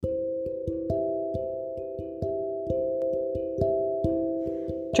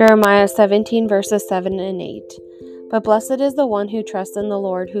Jeremiah 17 verses 7 and 8. But blessed is the one who trusts in the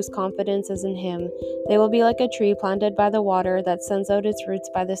Lord, whose confidence is in him. They will be like a tree planted by the water that sends out its roots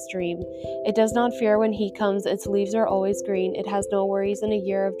by the stream. It does not fear when heat comes, its leaves are always green. It has no worries in a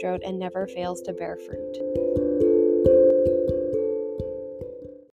year of drought and never fails to bear fruit.